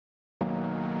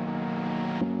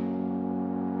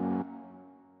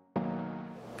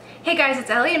Hey guys, it's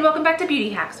Ellie and welcome back to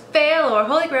Beauty Hacks, Fail or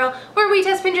Holy Grail, where we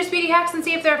test Pinterest beauty hacks and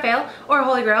see if they're a fail or a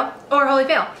Holy Grail or a Holy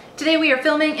Fail. Today we are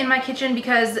filming in my kitchen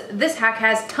because this hack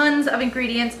has tons of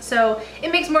ingredients, so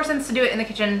it makes more sense to do it in the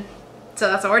kitchen. So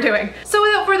that's what we're doing. So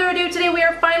without further ado, today we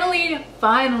are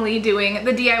finally doing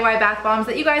the DIY bath bombs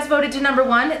that you guys voted to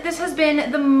 #1. This has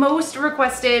been the most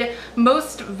requested,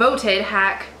 most voted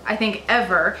hack, I think,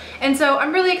 ever. And so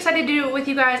I'm really excited to do it with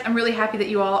you guys. I'm really happy that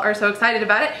you all are so excited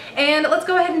about it. And let's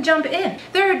go ahead and jump in.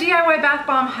 There are DIY bath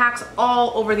bomb hacks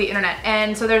all over the internet.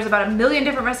 And so there's about 1 million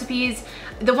different recipes.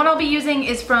 The one I'll be using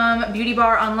is from Beauty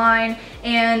Bar Online,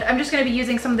 and I'm just gonna be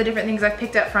using some of the different things I've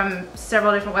picked up from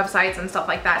several different websites and stuff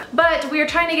like that. But we are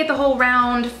trying to get the whole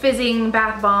round fizzing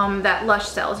bath bomb that Lush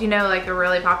sells, you know, like the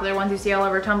really popular ones you see all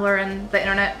over Tumblr and the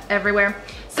internet everywhere.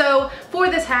 So for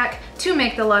this hack, to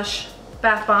make the Lush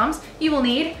bath bombs, you will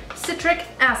need citric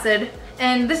acid.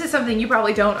 And this is something you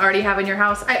probably don't already have in your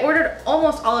house. I ordered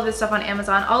almost all of this stuff on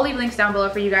Amazon. I'll leave links down below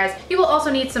for you guys. You will also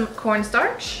need some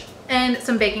cornstarch and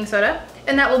some baking soda,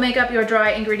 and that will make up your dry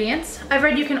ingredients. I've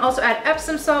read you can also add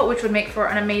Epsom salt, which would make for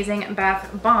an amazing bath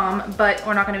bomb, but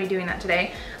we're not gonna be doing that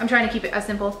today. I'm trying to keep it as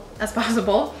simple as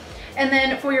possible. And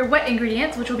then for your wet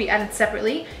ingredients, which will be added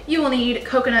separately, you will need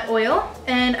coconut oil,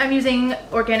 and I'm using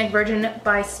Organic Virgin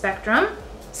by Spectrum,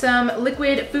 some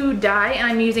liquid food dye, and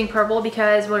I'm using purple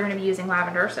because we're gonna be using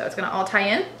lavender, so it's gonna all tie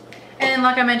in. And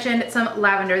like I mentioned, some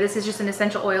lavender. This is just an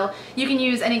essential oil. You can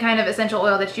use any kind of essential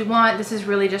oil that you want. This is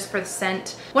really just for the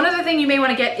scent. One other thing you may want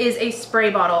to get is a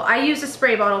spray bottle. I use a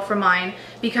spray bottle for mine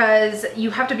because you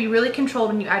have to be really controlled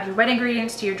when you add your wet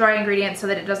ingredients to your dry ingredients so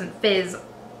that it doesn't fizz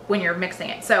when you're mixing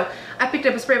it. So I picked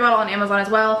up a spray bottle on Amazon as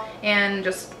well, and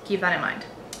just keep that in mind.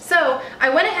 So I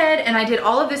went ahead and I did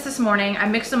all of this morning. I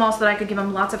mixed them all so that I could give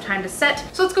them lots of time to set.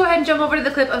 So let's go ahead and jump over to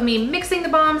the clip of me mixing the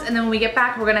bombs, and then when we get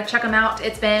back, we're gonna check them out.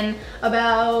 It's been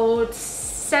about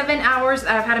 7 hours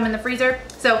that I've had them in the freezer.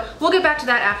 So we'll get back to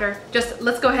that after. Just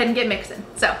let's go ahead and get mixing.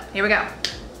 So here we go.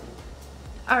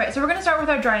 All right, so we're gonna start with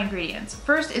our dry ingredients.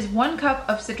 First is 1 cup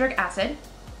of citric acid,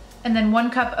 and then 1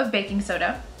 cup of baking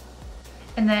soda,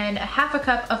 and then 1/2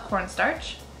 cup of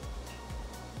cornstarch.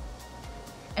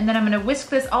 And then I'm gonna whisk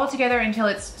this all together until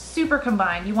it's super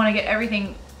combined. You wanna get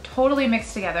everything totally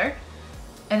mixed together.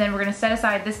 And then we're gonna set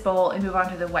aside this bowl and move on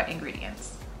to the wet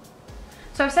ingredients.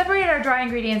 So I've separated our dry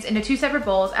ingredients into 2 separate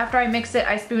bowls. After I mix it,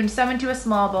 I spooned some into a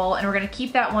small bowl, and we're gonna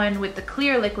keep that one with the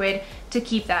clear liquid to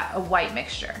keep that a white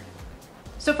mixture.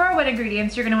 So for our wet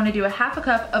ingredients, you're gonna wanna do 1/2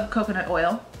 cup of coconut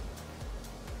oil.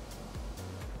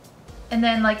 And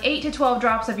then like 8 to 12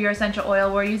 drops of your essential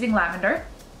oil. We're using lavender.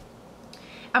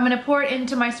 I'm gonna pour it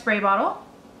into my spray bottle.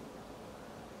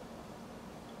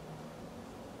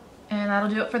 And that'll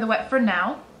do it for the wet for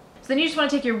now. So then you just wanna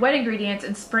take your wet ingredients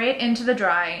and spray it into the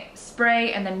dry.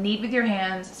 Spray and then knead with your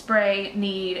hands. Spray,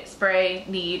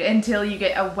 knead until you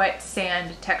get a wet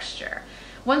sand texture.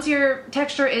 Once your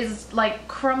texture is like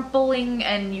crumpling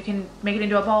and you can make it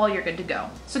into a ball, you're good to go.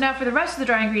 So now for the rest of the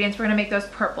dry ingredients, we're gonna make those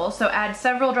purple. So add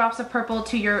several drops of purple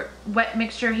to your wet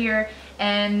mixture here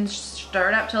and stir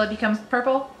it up till it becomes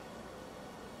purple.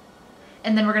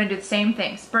 And then we're gonna do the same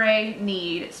thing. Spray,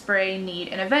 knead,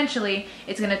 and eventually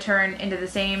it's gonna turn into the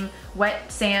same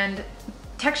wet sand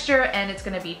texture and it's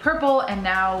gonna be purple, and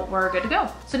now we're good to go.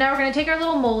 So now we're gonna take our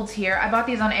little molds here. I bought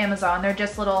these on Amazon. They're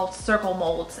just little circle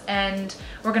molds, and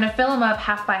we're gonna fill them up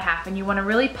 1/2 by 1/2, and you wanna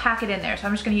really pack it in there. So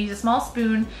I'm just gonna use a small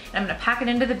spoon and I'm gonna pack it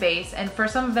into the base, and for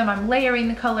some of them I'm layering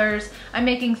the colors. I'm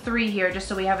making 3 here just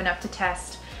so we have enough to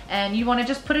test. And you wanna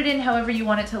just put it in however you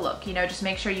want it to look. You know, just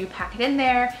make sure you pack it in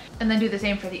there, and then do the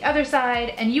same for the other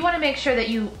side. And you wanna make sure that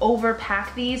you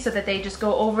overpack these so that they just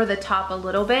go over the top a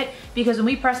little bit, because when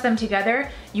we press them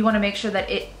together, you wanna make sure that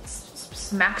it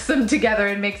smacks them together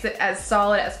and makes it as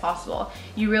solid as possible.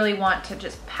 You really want to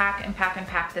just pack and pack and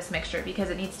pack this mixture because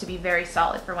it needs to be very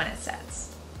solid for when it sets.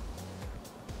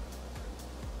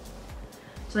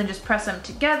 So then just press them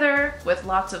together with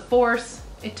lots of force.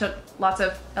 It took lots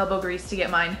of elbow grease to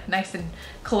get mine nice and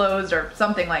closed, or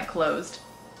something like closed.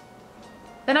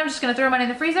 Then I'm just gonna throw mine in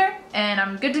the freezer, and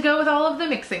I'm good to go with all of the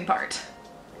mixing part.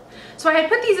 So I had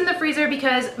put these in the freezer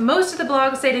because most of the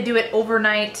blogs say to do it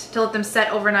overnight, to let them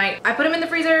set overnight. I put them in the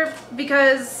freezer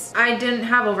because I didn't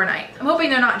have overnight. I'm hoping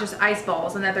they're not just ice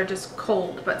balls and that they're just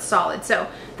cold but solid. So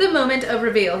the moment of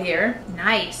reveal here.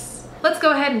 Nice. Let's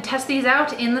go ahead and test these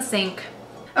out in the sink.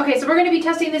 Okay, so we're gonna be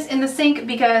testing this in the sink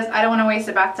because I don't wanna waste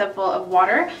a bathtub full of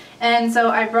water. And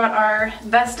so I brought our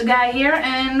best guy here,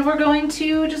 and we're going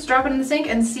to just drop it in the sink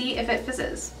and see if it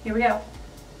fizzes. Here we go.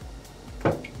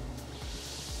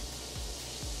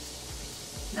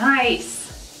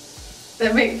 Nice.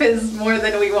 That may fizz more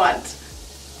than we want.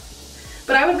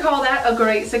 but I would call that a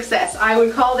great success. I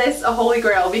would call this a holy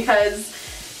grail because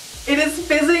it is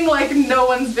fizzing like no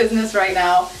one's business right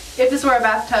now. If this were a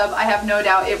bathtub, I have no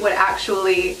doubt it would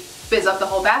actually fizz up the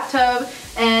whole bathtub,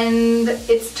 and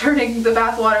it's turning the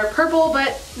bath water purple,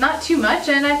 but not too much,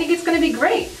 and I think it's going to be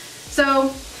great.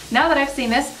 So now that I've seen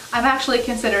this, I'm actually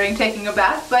considering taking a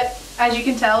bath, but as you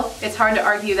can tell, it's hard to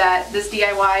argue that this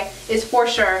DIY is for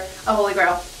sure a holy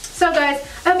grail. So guys,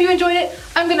 I hope you enjoyed it.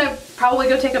 I'm gonna probably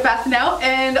go take a bath now,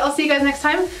 and I'll see you guys next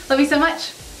time. Love you so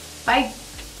much. Bye.